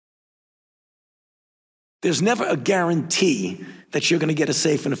There's never a guarantee that you're going to get a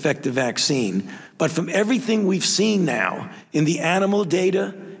safe and effective vaccine. But from everything we've seen now in the animal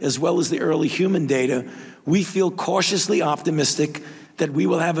data, as well as the early human data, we feel cautiously optimistic that we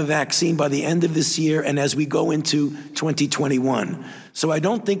will have a vaccine by the end of this year and as we go into 2021. So I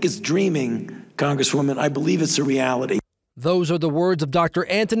don't think it's dreaming, Congresswoman. I believe it's a reality. Those are the words of Dr.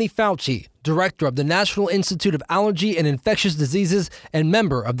 Anthony Fauci, director of the National Institute of Allergy and Infectious Diseases and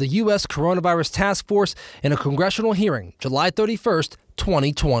member of the U.S. Coronavirus Task Force in a congressional hearing July 31st,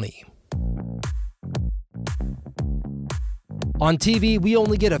 2020. On TV, we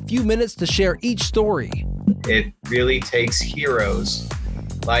only get a few minutes to share each story. It really takes heroes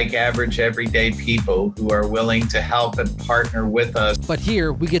like average everyday people who are willing to help and partner with us. But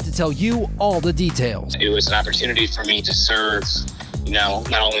here we get to tell you all the details. It was an opportunity for me to serve,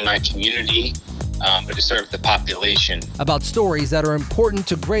 not only my community, but to serve the population. About stories that are important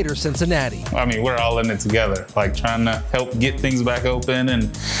to greater Cincinnati. I mean, we're all in it together, like trying to help get things back open and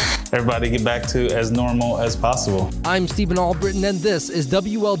everybody get back to as normal as possible. I'm Stephen Albritton, and this is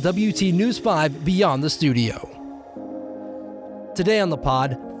WLWT News 5 Beyond the Studio. Today on the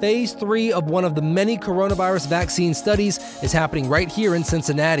pod, Phase 3 of one of the many coronavirus vaccine studies is happening right here in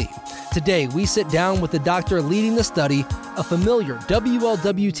Cincinnati. Today, we sit down with the doctor leading the study, a familiar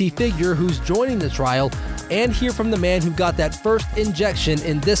WLWT figure who's joining the trial, and hear from the man who got that first injection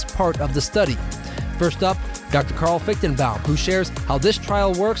in this part of the study. First up, Dr. Carl Fichtenbaum, who shares how this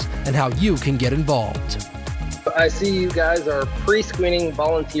trial works and how you can get involved. I see you guys are pre-screening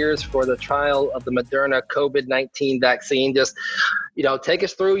volunteers for the trial of the Moderna COVID-19 vaccine. Just, take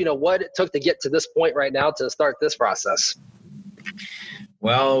us through, what it took to get to this point right now to start this process.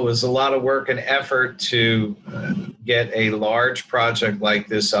 Well, it was a lot of work and effort to get a large project like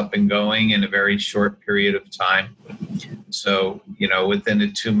this up and going in a very short period of time. So, within a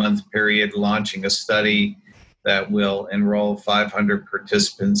 2-month period, launching a study that will enroll 500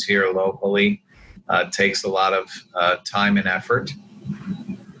 participants here locally takes a lot of time and effort.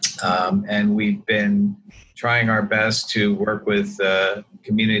 And we've been trying our best to work with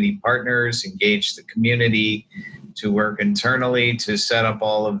community partners, engage the community, to work internally to set up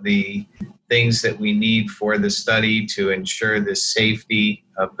all of the things that we need for the study to ensure the safety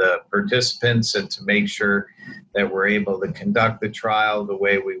of the participants and to make sure that we're able to conduct the trial the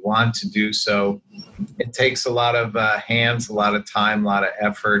way we want to do so. It takes a lot of hands, a lot of time, a lot of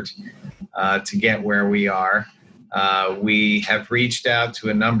effort to get where we are. We have reached out to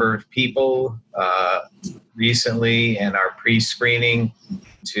a number of people recently and are pre-screening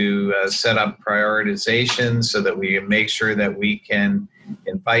to set up prioritization so that we can make sure that we can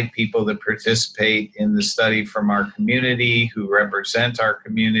invite people to participate in the study from our community, who represent our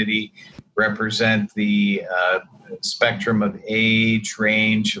community, represent the spectrum of age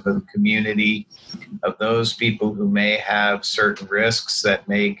range of the community, of those people who may have certain risks that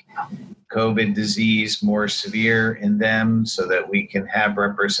make COVID disease more severe in them, so that we can have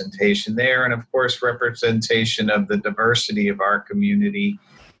representation there. And of course, representation of the diversity of our community,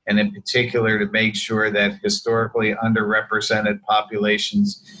 and in particular to make sure that historically underrepresented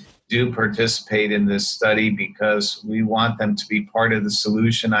populations do participate in this study, because we want them to be part of the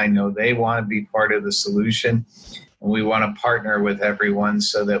solution. I know they want to be part of the solution. And we want to partner with everyone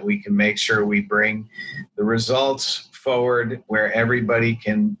so that we can make sure we bring the results forward where everybody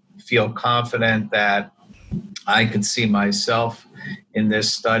can feel confident that I could see myself in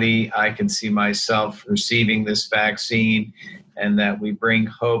this study, I can see myself receiving this vaccine, and that we bring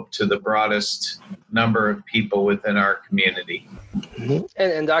hope to the broadest number of people within our community. Mm-hmm.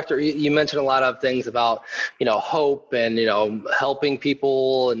 And Doctor, you mentioned a lot of things about, hope and, helping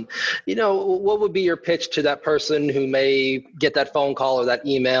people. And, what would be your pitch to that person who may get that phone call or that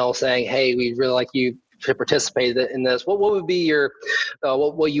email saying, hey, we'd really like you to participate in this? What would be your,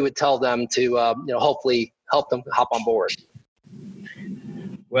 what you would tell them to, hopefully help them hop on board?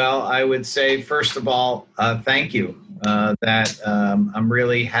 Well, I would say, first of all, thank you. I'm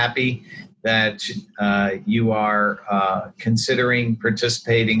really happy that you are considering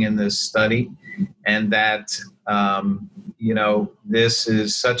participating in this study, and that, this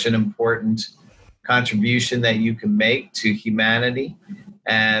is such an important contribution that you can make to humanity,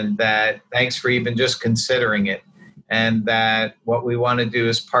 and that thanks for even just considering it, and that what we want to do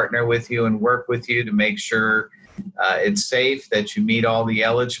is partner with you and work with you to make sure it's safe, that you meet all the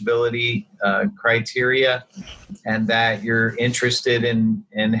eligibility criteria, and that you're interested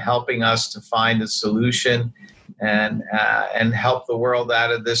in helping us to find a solution and help the world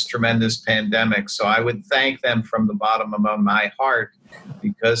out of this tremendous pandemic. So I would thank them from the bottom of my heart,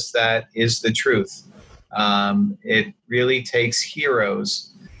 because that is the truth. It really takes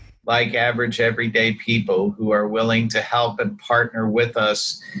heroes like average everyday people who are willing to help and partner with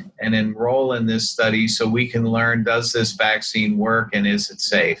us and enroll in this study so we can learn, does this vaccine work and is it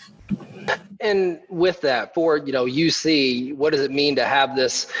safe? And with that, for UC, what does it mean to have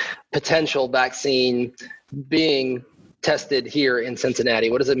this potential vaccine being tested here in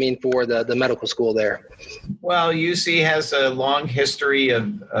Cincinnati? What does it mean for the medical school there? Well, UC has a long history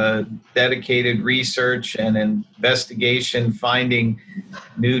of dedicated research and investigation, finding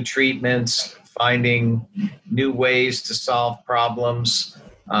new treatments, finding new ways to solve problems,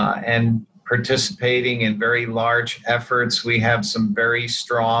 and participating in very large efforts. We have some very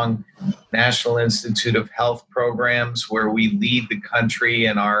strong National Institute of Health programs where we lead the country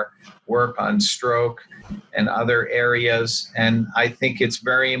in our work on stroke and other areas. And I think it's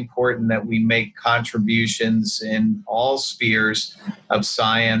very important that we make contributions in all spheres of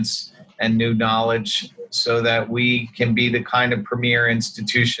science and new knowledge so that we can be the kind of premier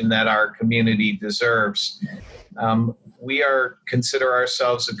institution that our community deserves. We consider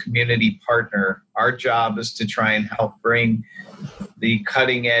ourselves a community partner. Our job is to try and help bring the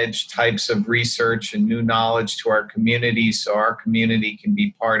cutting edge types of research and new knowledge to our community so our community can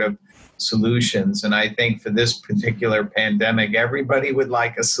be part of solutions. And I think for this particular pandemic, everybody would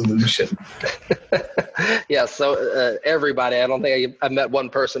like a solution. Yeah, so everybody, I don't think I've met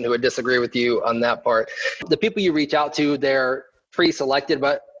one person who would disagree with you on that part. The people you reach out to, they're pre-selected,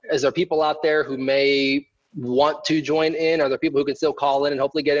 but is there people out there who may want to join in? Are there people who can still call in and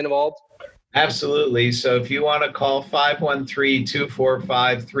hopefully get involved? Absolutely. So if you want to call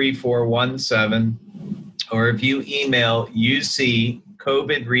 513-245-3417, or if you email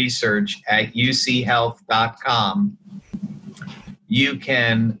uccovidresearch@uchealth.com, you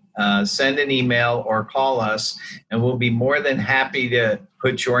can send an email or call us, and we'll be more than happy to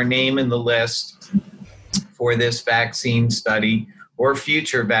put your name in the list for this vaccine study or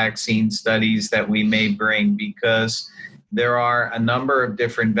future vaccine studies that we may bring, because there are a number of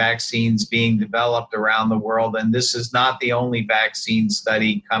different vaccines being developed around the world, and this is not the only vaccine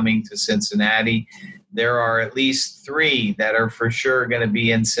study coming to Cincinnati. There are at least 3 that are for sure going to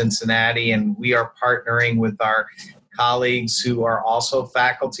be in Cincinnati, and we are partnering with our colleagues who are also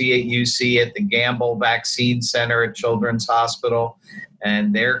faculty at UC at the Gamble Vaccine Center at Children's Hospital,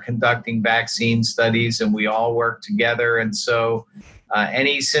 and they're conducting vaccine studies, and we all work together. And so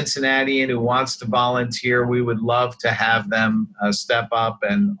any Cincinnatian who wants to volunteer, we would love to have them step up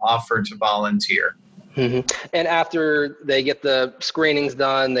and offer to volunteer. Mm-hmm. And after they get the screenings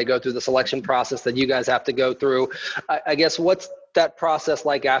done, they go through the selection process that you guys have to go through. I guess what's that process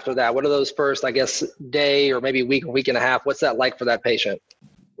like after that? What are those first, day or maybe week and a half? What's that like for that patient?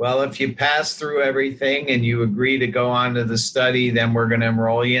 Well, if you pass through everything and you agree to go on to the study, then we're going to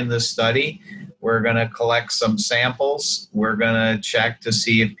enroll you in the study. We're going to collect some samples. We're going to check to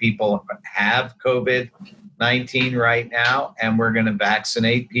see if people have COVID-19 right now, and we're going to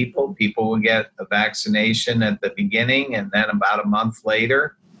vaccinate people. People will get a vaccination at the beginning and then about a month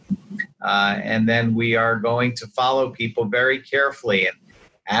later. And then we are going to follow people very carefully and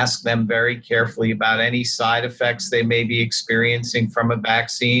ask them very carefully about any side effects they may be experiencing from a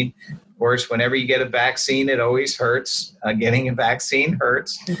vaccine. Of course, whenever you get a vaccine, it always hurts. Getting a vaccine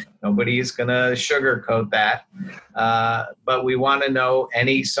hurts. Nobody is going to sugarcoat that. But we want to know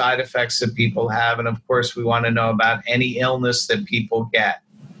any side effects that people have. And of course, we want to know about any illness that people get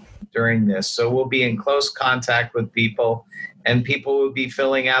during this. So we'll be in close contact with people, and people will be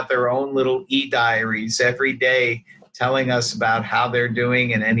filling out their own little e-diaries every day, telling us about how they're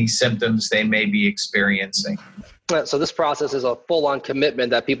doing and any symptoms they may be experiencing. So this process is a full-on commitment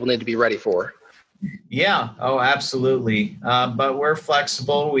that people need to be ready for. Yeah, absolutely. But we're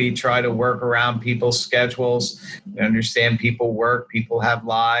flexible. We try to work around people's schedules. We understand people work, people have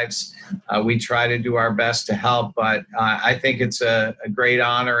lives. We try to do our best to help, but I think it's a great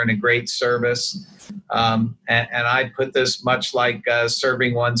honor and a great service. And I put this much like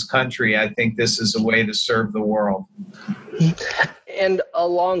serving one's country. I think this is a way to serve the world. And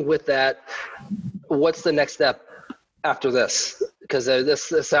along with that, what's the next step after this? Because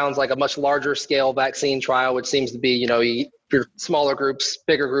this sounds like a much larger scale vaccine trial, which seems to be, your smaller groups,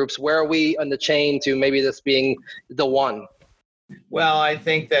 bigger groups. Where are we on the chain to maybe this being the one? Well, I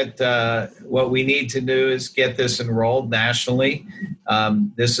think that what we need to do is get this enrolled nationally.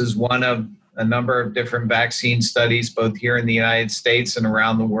 This is one of a number of different vaccine studies, both here in the United States and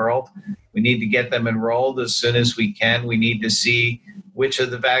around the world. We need to get them enrolled as soon as we can. We need to see which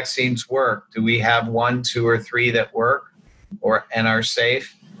of the vaccines work. Do we have 1, 2, or 3 that work and are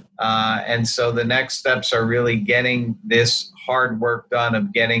safe? And so the next steps are really getting this hard work done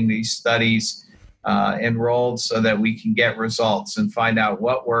of getting these studies enrolled so that we can get results and find out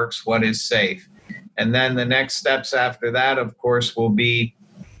what works, what is safe. And then the next steps after that, of course, will be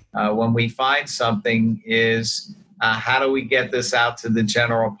when we find something is how do we get this out to the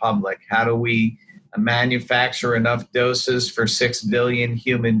general public? How do we manufacture enough doses for 6 billion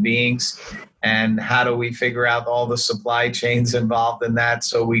human beings? And how do we figure out all the supply chains involved in that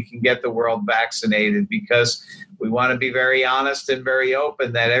so we can get the world vaccinated? Because we want to be very honest and very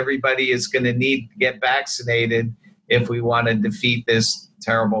open that everybody is going to need to get vaccinated if we want to defeat this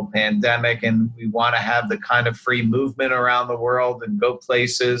terrible pandemic. And we want to have the kind of free movement around the world and go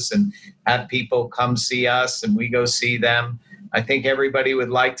places and have people come see us and we go see them. I think everybody would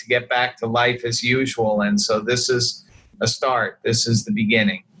like to get back to life as usual. And so this is a start. This is the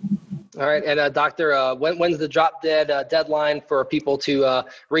beginning. All right. And Doctor, when's the drop dead deadline for people to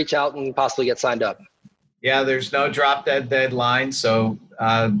reach out and possibly get signed up? Yeah, there's no drop dead deadline. So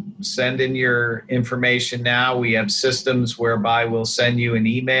send in your information now. We have systems whereby we'll send you an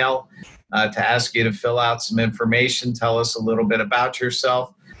email to ask you to fill out some information, tell us a little bit about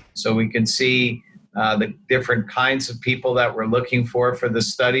yourself so we can see the different kinds of people that we're looking for the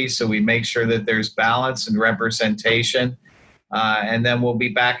study. So we make sure that there's balance and representation. And then we'll be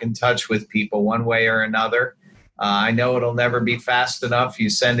back in touch with people one way or another. I know it'll never be fast enough. You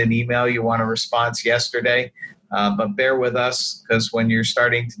send an email, you want a response yesterday, but bear with us because when you're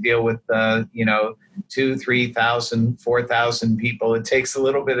starting to deal with, 2,000, 3,000, 4,000 people, it takes a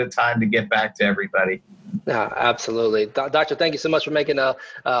little bit of time to get back to everybody. Yeah, absolutely. Doctor, thank you so much for making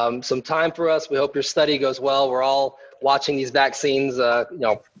some time for us. We hope your study goes well. We're all watching these vaccines,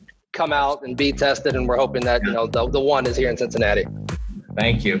 come out and be tested, and we're hoping that, the one is here in Cincinnati.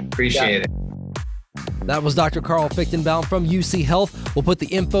 Thank you. Appreciate it. That was Dr. Carl Fichtenbaum from UC Health. We'll put the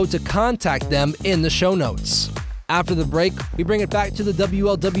info to contact them in the show notes. After the break, we bring it back to the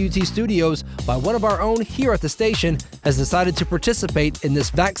WLWT studios while one of our own here at the station has decided to participate in this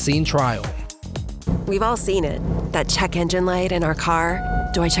vaccine trial. We've all seen it. That check engine light in our car.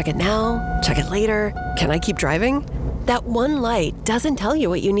 Do I check it now? Check it later? Can I keep driving? That one light doesn't tell you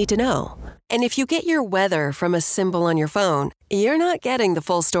what you need to know. And if you get your weather from a symbol on your phone, you're not getting the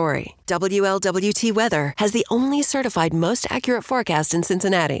full story. WLWT Weather has the only certified most accurate forecast in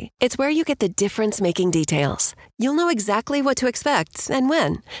Cincinnati. It's where you get the difference-making details. You'll know exactly what to expect and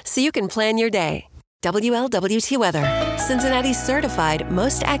when, so you can plan your day. WLWT Weather, Cincinnati's certified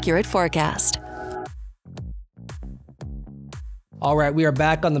most accurate forecast. All right, we are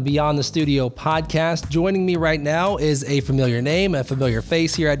back on the Beyond the Studio podcast. Joining me right now is a familiar name, a familiar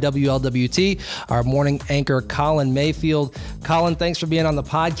face here at WLWT, our morning anchor, Colin Mayfield. Colin, thanks for being on the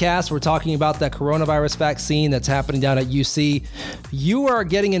podcast. We're talking about that coronavirus vaccine that's happening down at UC. You are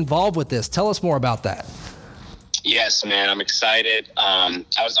getting involved with this. Tell us more about that. Yes, man, I'm excited. I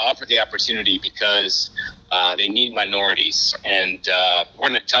was offered the opportunity because they need minorities, and we're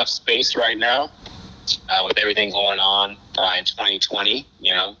in a tough space right now. With everything going on in 2020,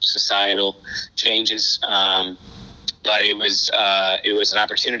 societal changes. But it was an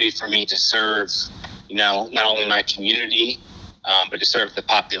opportunity for me to serve, not only my community, but to serve the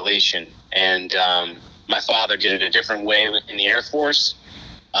population. And my father did it a different way in the Air Force.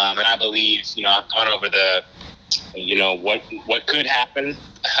 And I believe, I've gone over what could happen.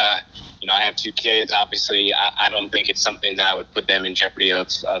 I have 2 kids. Obviously, I don't think it's something that would put them in jeopardy of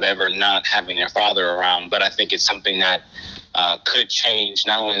ever not having their father around. But I think it's something that could change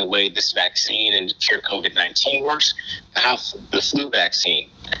not only the way this vaccine and cure COVID-19 works, but how the flu vaccine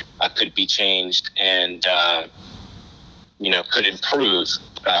could be changed and, could improve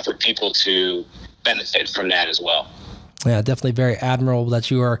for people to benefit from that as well. Yeah, definitely very admirable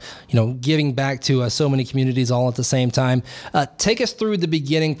that you are, giving back to so many communities all at the same time. Take us through the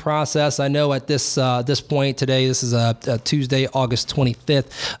beginning process. I know at this point today, this is a Tuesday, August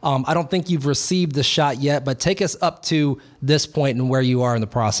 25th. I don't think you've received the shot yet, but take us up to this point and where you are in the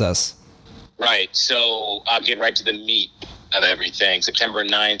process. Right. So I'll get right to the meat of everything. September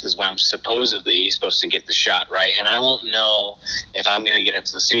 9th is when I'm supposedly supposed to get the shot, right? And I won't know if I'm going to get a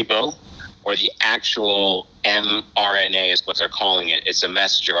placebo or the actual mRNA is what they're calling it. It's a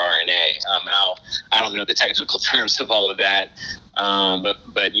messenger RNA. I don't know the technical terms of all of that, but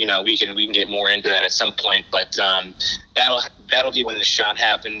we can get more into that at some point. But that'll be when the shot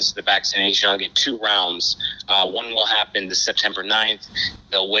happens, the vaccination. I'll get 2 rounds. One will happen the September 9th.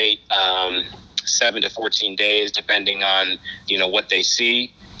 They'll wait 7 to 14 days, depending on what they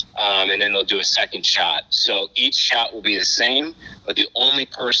see. And then they'll do a second shot. So each shot will be the same, but the only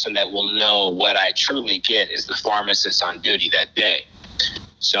person that will know what I truly get is the pharmacist on duty that day.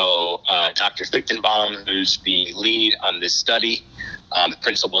 So Dr. Fichtenbaum, who's the lead on this study, the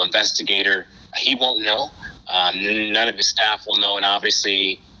principal investigator, he won't know. None of his staff will know. And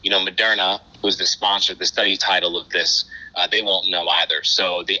obviously, Moderna, who's the sponsor of the study title of this, they won't know either.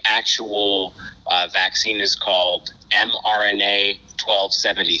 So the actual vaccine is called mRNA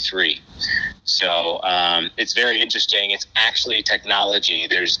 1273. So it's very interesting. It's actually technology.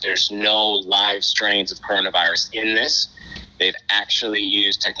 There's no live strains of coronavirus in this. They've actually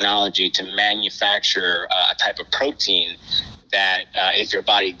used technology to manufacture a type of protein that if your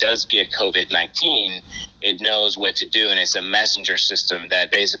body does get COVID-19, it knows what to do. And it's a messenger system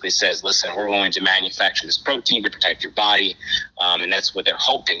that basically says, listen, we're going to manufacture this protein to protect your body. And that's what they're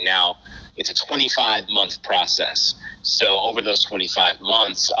hoping. Now, it's a 25-month process. So over those 25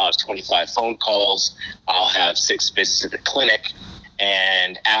 months, I'll have 25 phone calls. I'll have 6 visits to the clinic.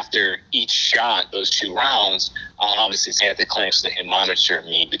 And after each shot, those 2 rounds, I'll obviously stay at the clinic so they can monitor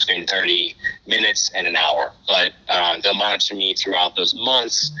me between 30 minutes and an hour. But they'll monitor me throughout those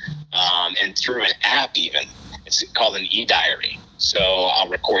months and through an app even. It's called an e-diary. So I'll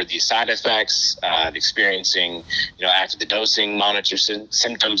record the side effects, the experiencing, after the dosing, monitor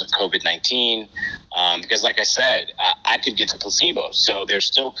symptoms of COVID-19. Because like I said, I could get to placebo. So there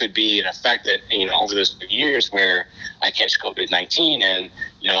still could be an effect that, over those 2 years where I catch COVID-19 and,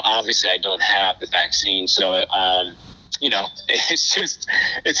 obviously I don't have the vaccine. So,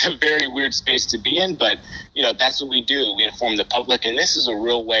 it's a very weird space to be in, but, that's what we do. We inform the public. And this is a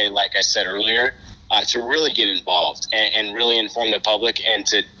real way, like I said earlier, to really get involved and really inform the public and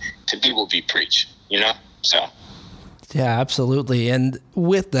to be what we preach, so. Yeah, absolutely. And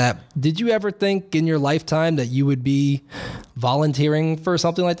with that, did you ever think in your lifetime that you would be volunteering for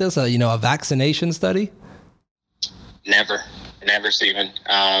something like this, a vaccination study? Never, Stephen.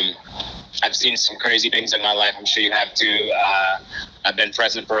 I've seen some crazy things in my life. I'm sure you have too. I've been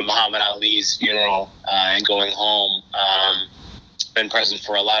present for Muhammad Ali's funeral and going home. Been present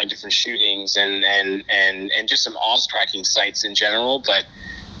for a lot of different shootings and just some awe-striking sights in general. But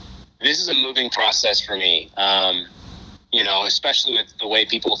this is a moving process for me. Especially with the way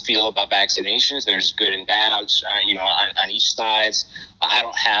people feel about vaccinations. There's good and bad, on each side. I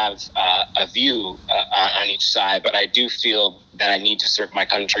don't have a view on each side, but I do feel that I need to serve my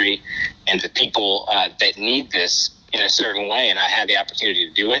country and the people that need this in a certain way, and I had the opportunity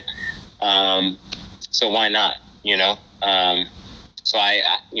to do it. So why not, So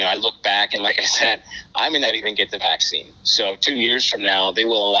I look back and like I said, I may not even get the vaccine. So 2 years from now, they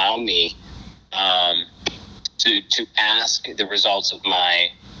will allow me to ask the results of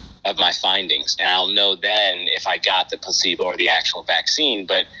my findings, and I'll know then if I got the placebo or the actual vaccine.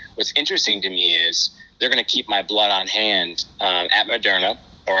 But what's interesting to me is they're going to keep my blood on hand at Moderna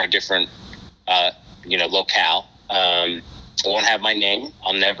or a different locale. I won't have my name.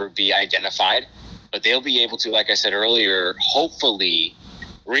 I'll never be identified. But they'll be able to, like I said earlier, hopefully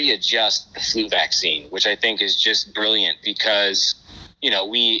readjust the flu vaccine, which I think is just brilliant because,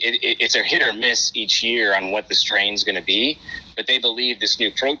 it's a hit or miss each year on what the strain's going to be. But they believe this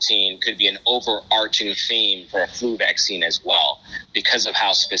new protein could be an overarching theme for a flu vaccine as well because of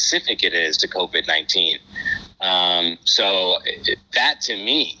how specific it is to COVID-19. So that to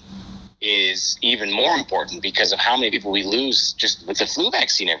me is even more important because of how many people we lose just with the flu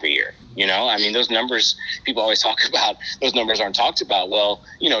vaccine every year. Those numbers people always talk about, those numbers aren't talked about. Well,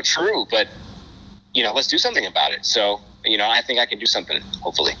 true, but, let's do something about it. So, I think I can do something,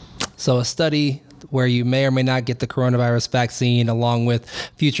 hopefully. So a study where you may or may not get the coronavirus vaccine, along with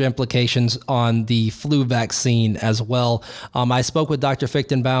future implications on the flu vaccine as well. I spoke with Dr.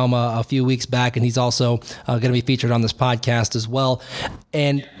 Fichtenbaum a few weeks back, and he's also going to be featured on this podcast as well.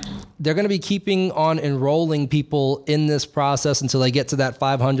 And they're going to be keeping on enrolling people in this process until they get to that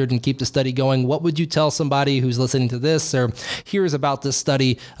 500 and keep the study going. What would you tell somebody who's listening to this or hears about this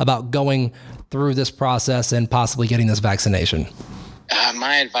study about going through this process and possibly getting this vaccination?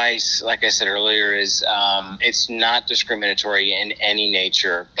 My advice, like I said earlier, is it's not discriminatory in any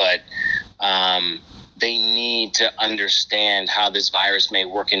nature, but they need to understand how this virus may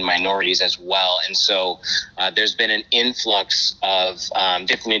work in minorities as well. And so there's been an influx of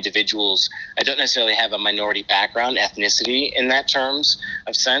different individuals. I don't necessarily have a minority background, ethnicity in that terms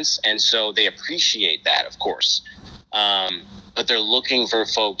of sense. And so they appreciate that, of course. But they're looking for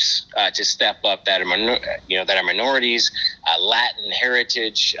folks to step up that are minorities, Latin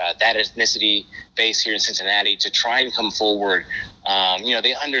heritage, that ethnicity base here in Cincinnati, to try and come forward.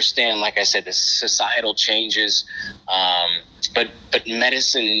 They understand, like I said, the societal changes, but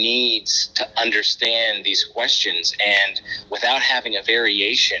medicine needs to understand these questions, and without having a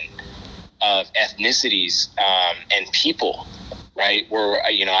variation of ethnicities and people, right?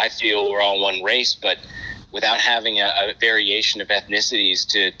 I feel we're all one race, but without having a variation of ethnicities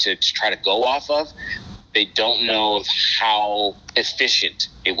to try to go off of, they don't know how efficient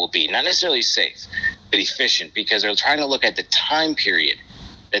it will be. Not necessarily safe, but efficient, because they're trying to look at the time period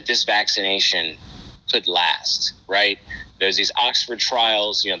that this vaccination could last, right? There's these Oxford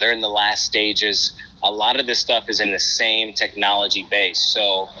trials, they're in the last stages. A lot of this stuff is in the same technology base.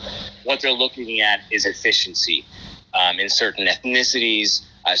 So what they're looking at is efficiency in certain ethnicities,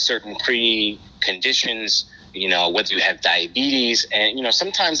 certain preconditions, whether you have diabetes, and,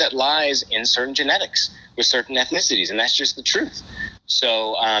 sometimes that lies in certain genetics with certain ethnicities, and that's just the truth.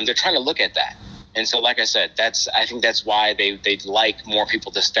 So they're trying to look at that. And so, like I said, I think that's why they'd like more people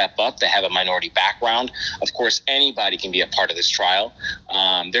to step up, to have a minority background. Of course, anybody can be a part of this trial.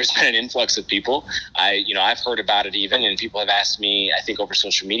 There's been an influx of people. I've heard about it even, and people have asked me, I think over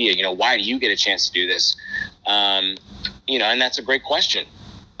social media, why do you get a chance to do this? And that's a great question.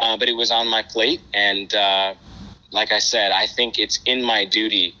 But it was on my plate. And like I said, I think it's in my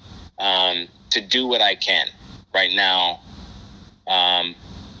duty to do what I can right now,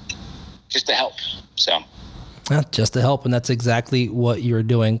 just to help. So. Just to help, and that's exactly what you're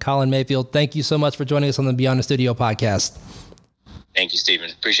doing. Colin Mayfield, thank you so much for joining us on the Beyond the Studio podcast. Thank you, Stephen.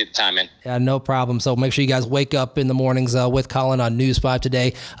 Appreciate the time, man. Yeah, no problem. So make sure you guys wake up in the mornings with Colin on News 5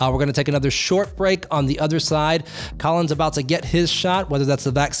 today. We're going to take another short break. On the other side, Colin's about to get his shot, whether that's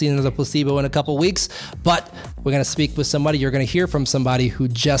the vaccine or the placebo, in a couple weeks. But we're going to speak with somebody. You're going to hear from somebody who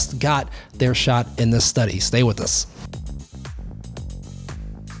just got their shot in this study. Stay with us.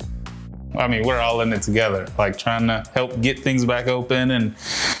 I mean, we're all in it together, like trying to help get things back open and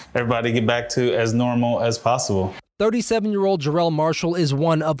everybody get back to as normal as possible. 37-year-old Jarrell Marshall is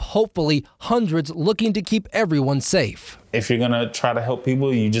one of hopefully hundreds looking to keep everyone safe. If you're going to try to help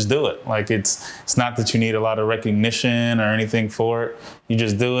people, you just do it. Like it's not that you need a lot of recognition or anything for it. You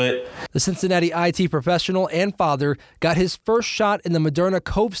just do it. The Cincinnati IT professional and father got his first shot in the Moderna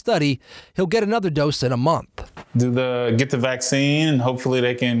COVE study. He'll get another dose in a month. Get the vaccine, and hopefully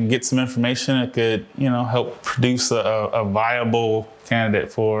they can get some information that could, help produce a viable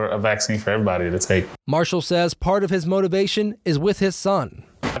candidate for a vaccine for everybody to take. Marshall says part of his motivation is with his son.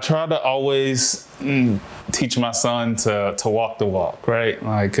 I try to always teach my son to walk the walk, right?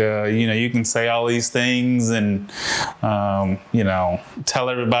 Like, you can say all these things and, tell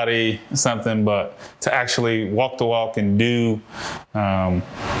everybody something, but to actually walk the walk and do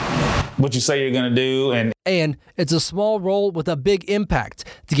what you say you're going to do. And it's a small role with a big impact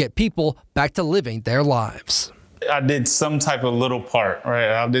to get people back to living their lives. I did some type of little part, right?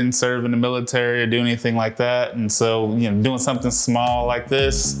 I didn't serve in the military or do anything like that. And so, doing something small like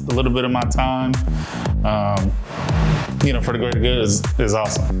this, a little bit of my time, for the greater good is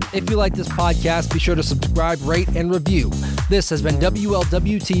awesome. If you like this podcast, be sure to subscribe, rate, and review. This has been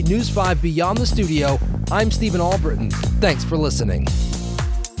WLWT News 5 Beyond the Studio. I'm Stephen Albritton. Thanks for listening.